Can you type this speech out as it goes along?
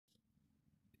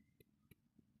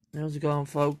How's it going,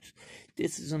 folks?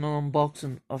 This is an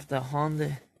unboxing of the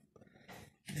Honda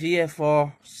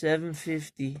VFR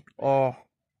 750R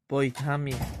by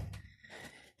Tamiya.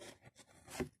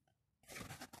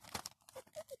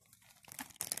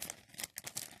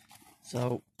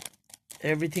 So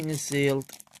everything is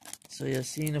sealed. So you're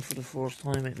seeing it for the first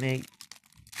time at me.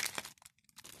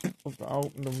 I have to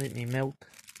open them with my mouth.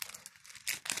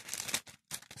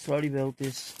 Sorry about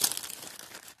this.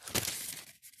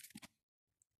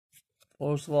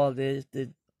 First of all, there's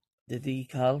the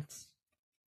decals.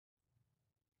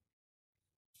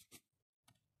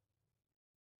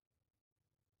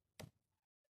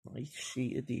 Nice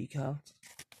sheet of decals.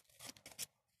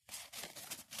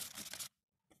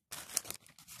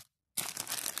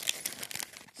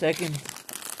 Second,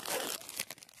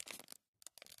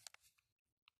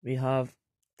 we have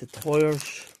the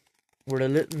tires with a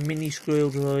little mini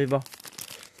screwdriver,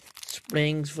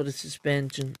 springs for the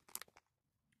suspension,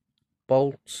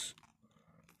 bolts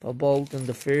for bolting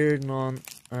the fairing on,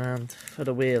 and for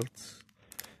the wheels.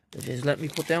 Just let me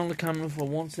put down the camera for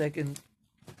 1 second.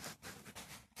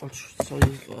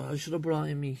 Sorry, I should have brought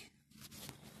in me.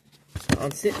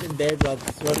 I'm sitting in bed,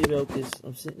 lads. Sorry about this.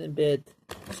 I'm sitting in bed.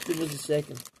 Just give us a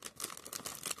second.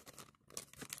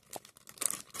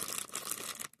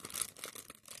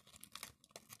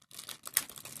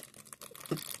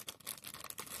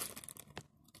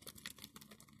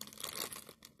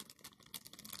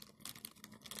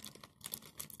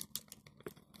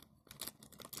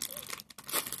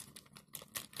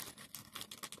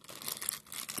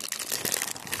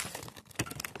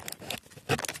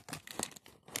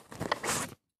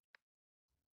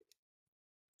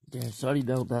 Yeah, sorry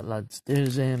about that, lads.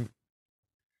 There's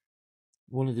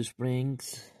one of the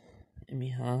springs in my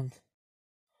hand.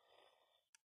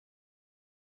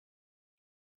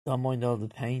 Don't mind all the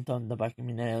paint on the back of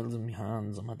my nails and my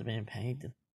hands. I'm at the being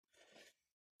painted.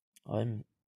 I'm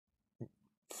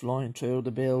flying through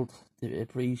the build, the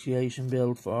appreciation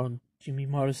build for Jimmy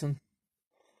Morrison.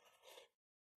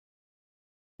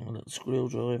 And a little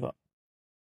screwdriver.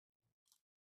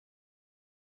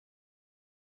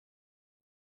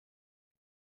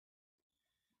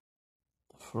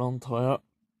 The front tire.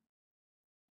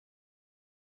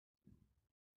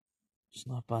 It's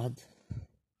not bad.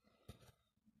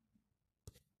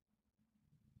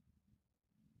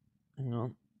 Hang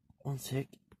on, 1 sec.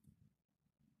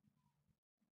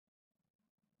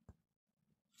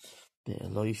 Bit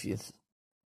of life, yes.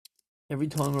 Every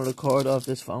time I record off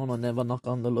this phone, I never knock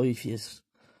on the life, yes.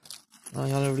 I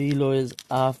gotta realise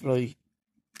after I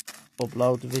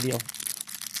upload the video.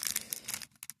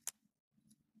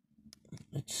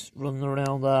 It's running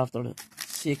around after the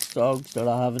 6 dogs that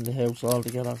I have in the house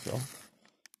altogether, so.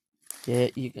 Yeah,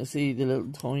 you can see the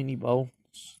little tiny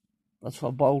bolts. That's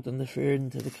for bolting the fairing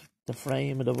to the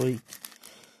frame of the bike.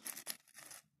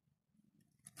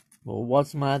 But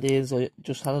what's mad is I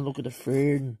just had a look at the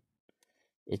fairing.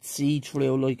 It's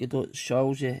see-through like it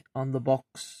shows you on the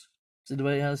box. See the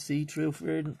way it has see-through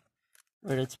fairing?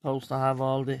 Where it's supposed to have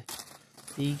all the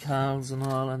decals and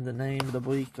all and the name of the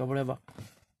bike or whatever.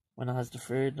 When it has the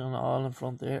fairing and all in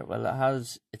front there. Well,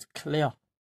 it's clear.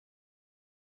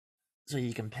 So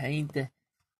you can paint it.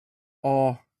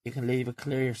 Or you can leave it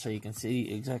clear so you can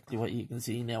see exactly what you can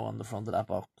see now on the front of that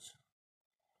box.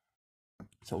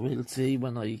 So we'll see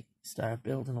when I start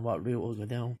building what route I'll go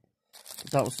down.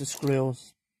 But that was the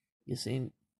screws. You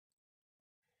seen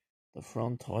the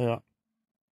front tire.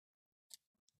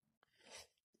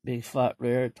 Big fat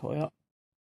rear tire.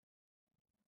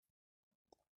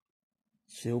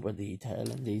 Super detail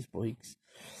in these bikes.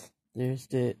 There's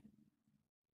the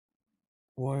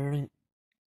wiring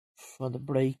for the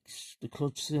brakes, the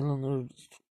clutch cylinders,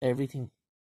 everything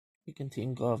you can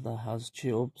think of that has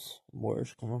tubes and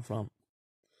wires coming from.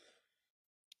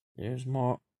 There's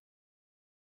more.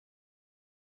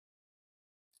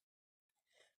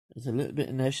 There's a little bit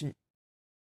of neshing.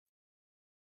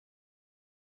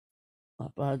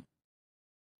 Not bad.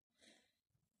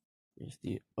 There's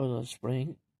the other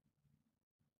spring.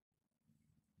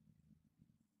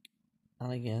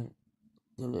 And again,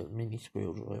 the little mini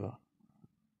screwdriver.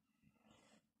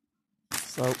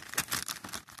 So,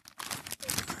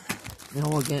 now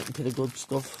we're getting to the good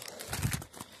stuff.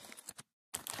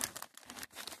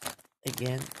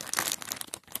 Again,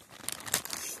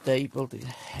 stapled. I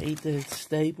hate the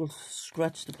staples,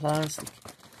 scratch the plastic.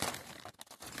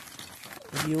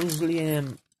 I usually,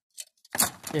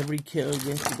 every kit I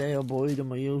get today I buy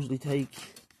them, I usually take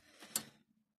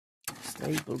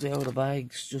staples out of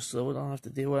bags just so I don't have to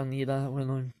do any of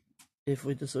that if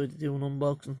I decide to do an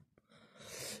unboxing.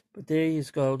 But there you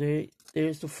go,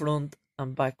 there's the front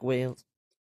and back wheels.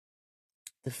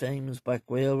 the famous back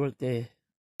wheel with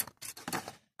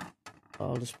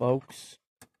all the spokes.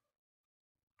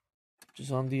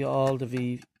 Just on all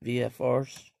the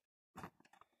VFRs.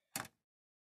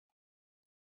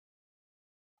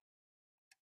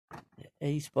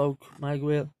 A spoke mag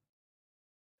wheel.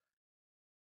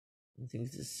 I think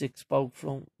it's a 6-spoke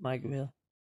front mag wheel.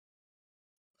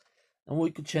 And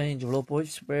we could change it up. I've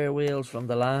spare wheels from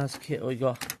the last kit I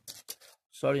got.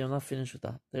 Sorry, I'm not finished with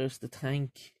that. There's the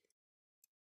tank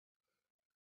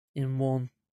in one,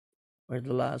 where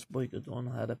the last bike I done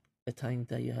had a tank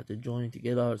that you had to join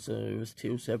together, so it was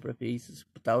 2 separate pieces.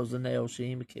 But that was the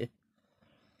Naoshima kit.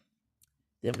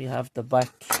 Then we have the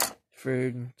back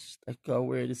fairings that go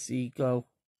where the seat go.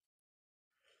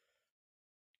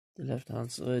 The left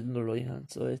hand side and the right hand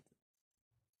side.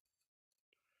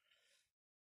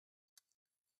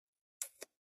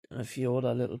 And a few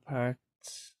other little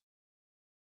parts.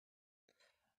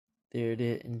 They're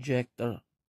the injector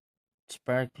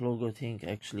spark plug, I think,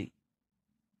 actually.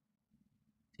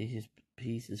 These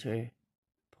pieces here,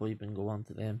 piping go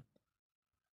onto them.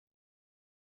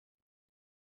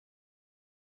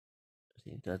 I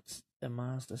think that's a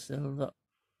master cylinder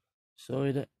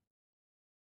side it.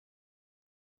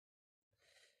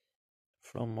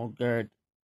 From Mudguard.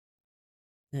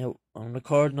 Now, I'm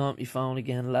recording on my phone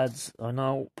again, lads. I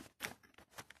know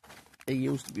it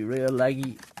used to be real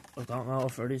laggy. I don't know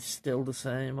if it is still the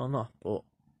same or not, but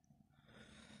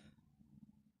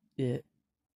yeah,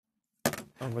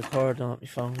 I'm recording on my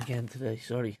phone again today.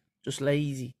 Sorry, just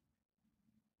lazy.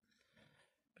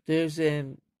 But there's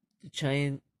the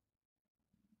chain,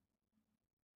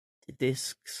 the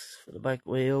discs for the back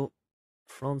wheel,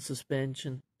 front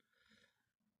suspension.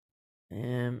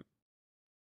 We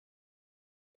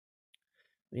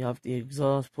have the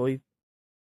exhaust pipe,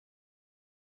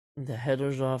 and the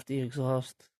headers off the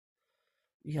exhaust.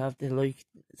 We have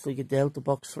it's like a Delta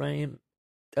box frame,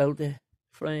 Delta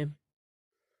frame.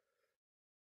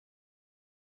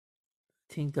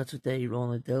 I think that's what they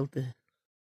run, a Delta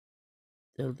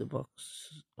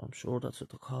box. I'm sure that's what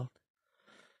they're called.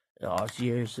 Oh, it's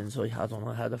years since I had one.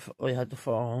 I had the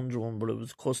 400 one, but it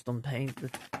was custom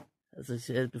painted. As I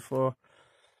said before,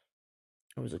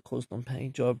 it was a custom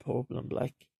paint job, purple and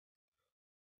black.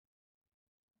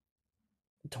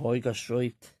 Tiger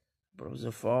striped, but it was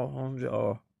a 400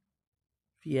 or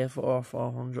VFR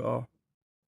 400 or.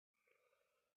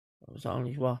 I was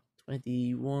only,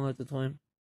 21 at the time.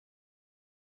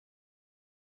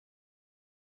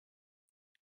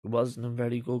 It wasn't in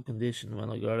very good condition when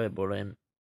I got it, but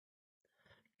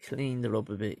cleaned it up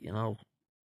a bit, you know.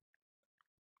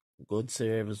 Good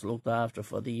service, looked after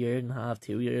for the 1.5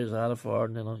 2 years I had it for,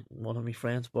 and then one of my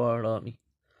friends bought it at me.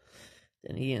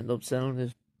 Then he ended up selling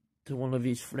it to one of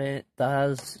his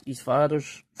his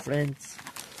father's friends,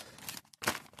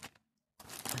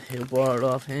 who bought it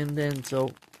off him then,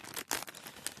 so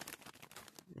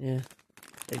yeah,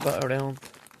 they got around.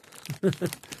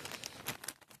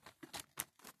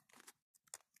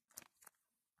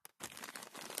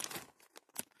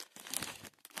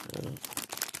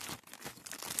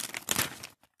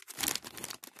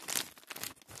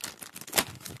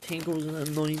 I think it was in a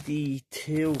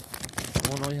 92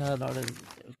 when I had it.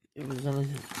 It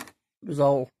was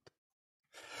old.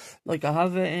 Like, I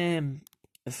have a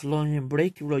flying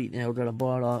brick right now that I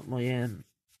bought off my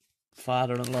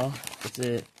father-in-law. It's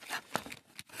a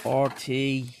RT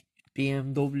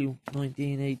BMW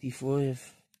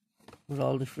 1985 with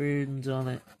all the fairings on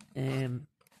it.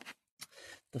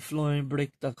 The flying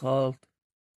brick, they're called.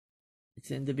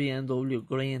 It's in the BMW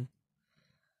green.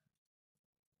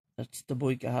 That's the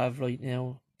bike I have right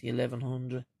now, the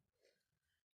 1100.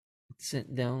 It's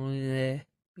sitting down in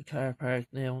the car park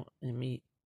now in me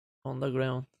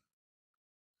underground.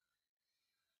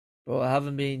 But I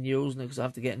haven't been using it because I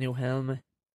have to get a new helmet.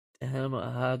 The helmet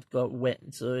I had got wet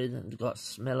inside and got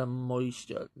smelling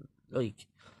moisture. Like,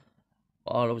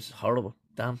 oh, it was horrible.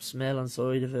 Damp smell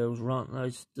inside of it. It was rotten. I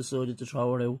just decided to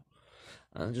throw it out.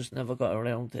 And just never got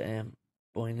around to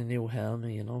buying a new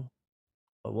helmet, you know.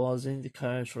 I was into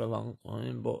cars for a long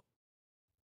time, but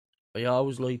I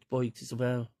always liked bikes as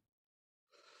well.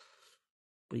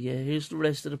 But yeah, here's the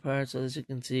rest of the parts. As you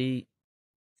can see,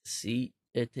 the seat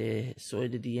at the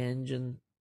side of the engine,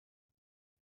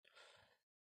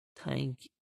 tank,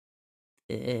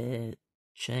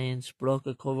 chain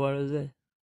sprocket cover, is it?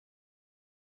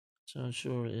 So I'm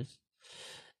sure it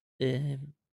is.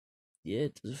 Yeah,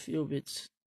 there's a few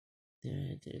bits.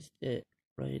 There's the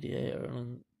radiator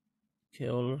and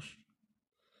coolers.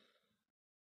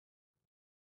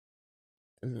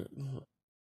 And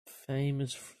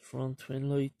famous front twin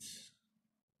lights.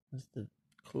 That's the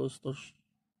clusters.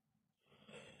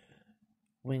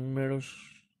 wing mirrors,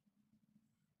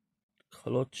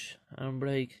 clutch,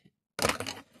 handbrake,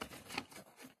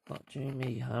 not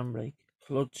Jimmy, handbrake,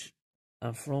 clutch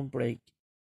and front brake,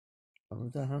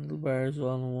 and the handlebars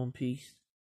all in one piece.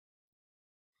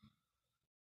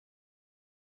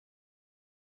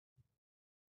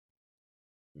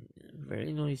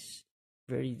 Very nice,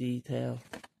 very detailed.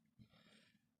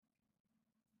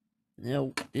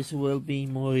 Now, this will be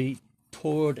my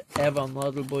third ever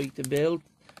model bike to build,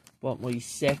 but my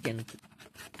second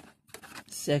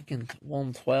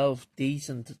 112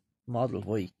 decent model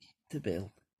bike to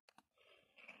build.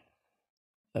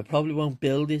 I probably won't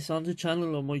build this on the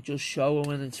channel, I might just show it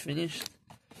when it's finished,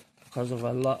 because I've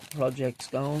a lot of projects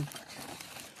going.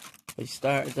 I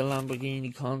started the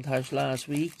Lamborghini Countach last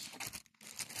week,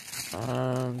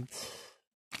 and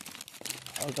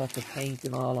I got the paint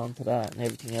and all onto that and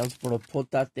everything else, but I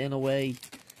put that then away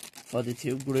for the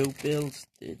two group builds,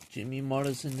 the Jimmy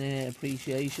Morrison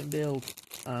appreciation build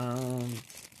and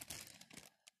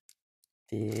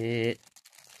the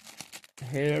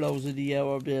Heroes of the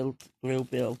Hour build, group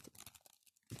build,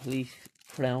 police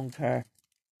crown car.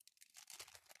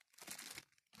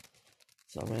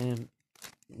 So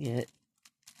yeah,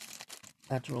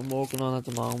 that's what I'm working on at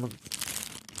the moment.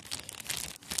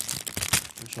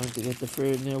 I'm trying to get the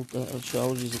fairing out that it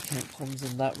shows you it comes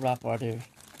in that wrapper there.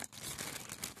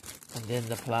 And then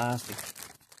the plastic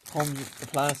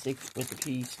with the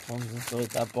piece comes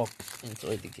inside that box,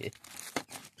 inside the kit.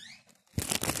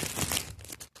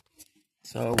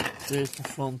 So there's the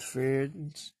front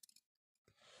fairings.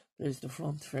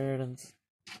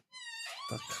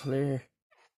 They're clear,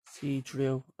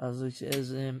 see-through. As it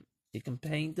says, you can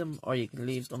paint them or you can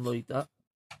leave them like that.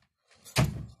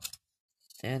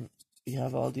 Then we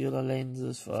have all the other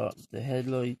lenses for the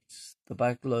headlights, the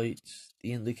backlights,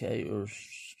 the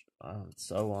indicators, and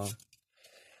so on.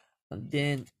 And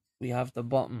then we have the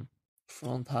bottom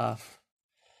front half,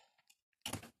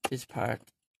 this part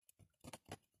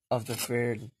of the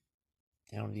fairing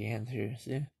down the end here,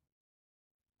 see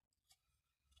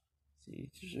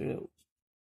through,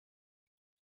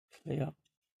 clear.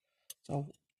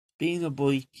 So being a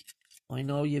bike, I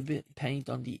know you bit paint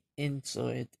on the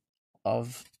inside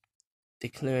of the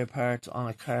clear parts on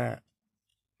a car.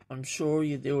 I'm sure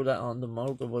you do that on the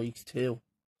motorbikes too,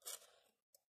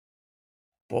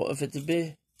 but if it's a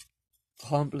bit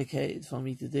complicated for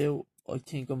me to do, I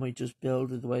think I might just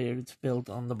build it the way it's built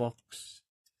on the box,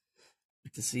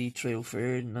 with the see-through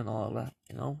fairing and all that,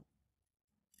 you know,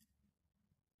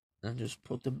 and just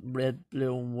put the red,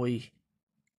 blue and white,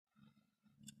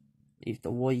 leave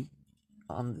the white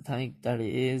on the tank that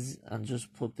it is, and just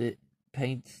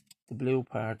paint the blue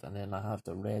part, and then I have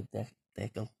the red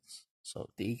decals, so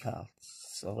decals.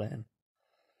 So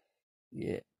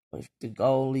yeah, with the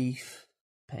gold leaf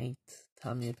paint,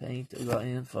 Tamiya paint I got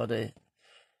in for the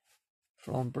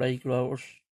front brake rotors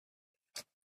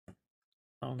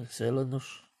on the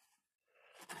cylinders.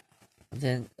 And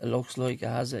then it looks like it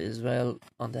has it as well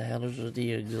on the headers of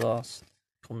the exhaust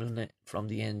coming from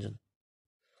the engine.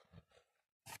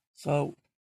 So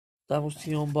that was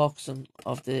the unboxing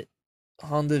of the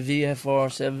Honda VFR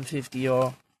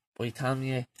 750R by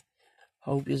Tamiya.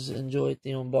 Hope you enjoyed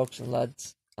the unboxing,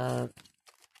 lads. And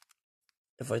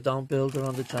if I don't build it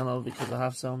on the channel because I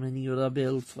have so many other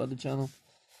builds for the channel,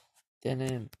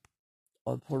 then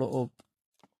I'll put it up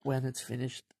when it's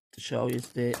finished to show you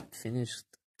the finished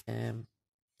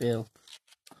build.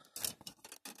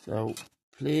 So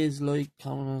please like,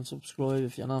 comment and subscribe.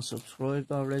 If you're not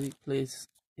subscribed already, please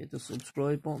hit the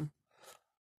subscribe button.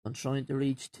 I'm trying to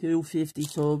reach 250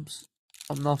 subs.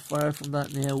 I'm not far from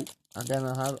that now, and then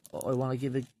I want to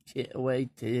give a kit away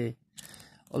to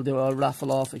I'll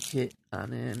raffle off a kit,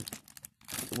 and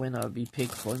the winner will be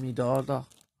picked by my daughter.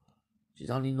 She's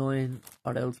only 9,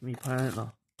 or else my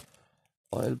partner.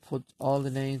 I'll put all the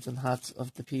names and hats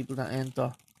of the people that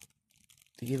enter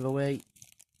the giveaway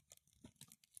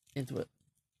into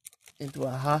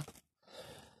a hat.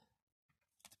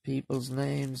 People's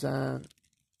names and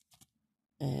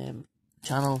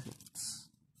channels,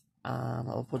 and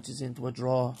I'll put this into a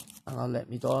draw, and I'll let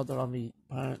my daughter or my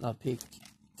partner pick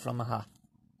from a hat.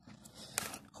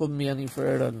 Couldn't be any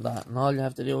further than that, and all you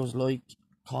have to do is like,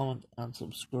 comment and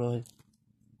subscribe,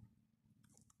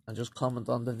 and just comment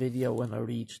on the video when I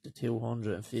reach the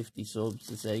 250 subs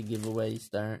to say giveaway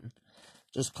starting.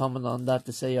 Just comment on that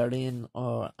to say you're in,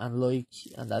 and like,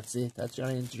 and that's it. That's your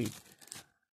entry,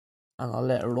 and I'll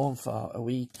let it run for a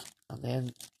week, and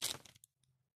then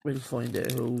we'll find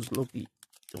out who's lucky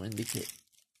to win the kit.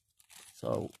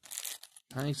 So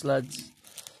thanks, lads.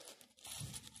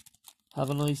 Have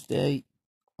a nice day,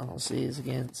 and I'll see you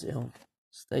again soon.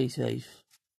 Stay safe.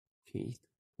 Peace.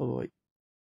 Bye bye.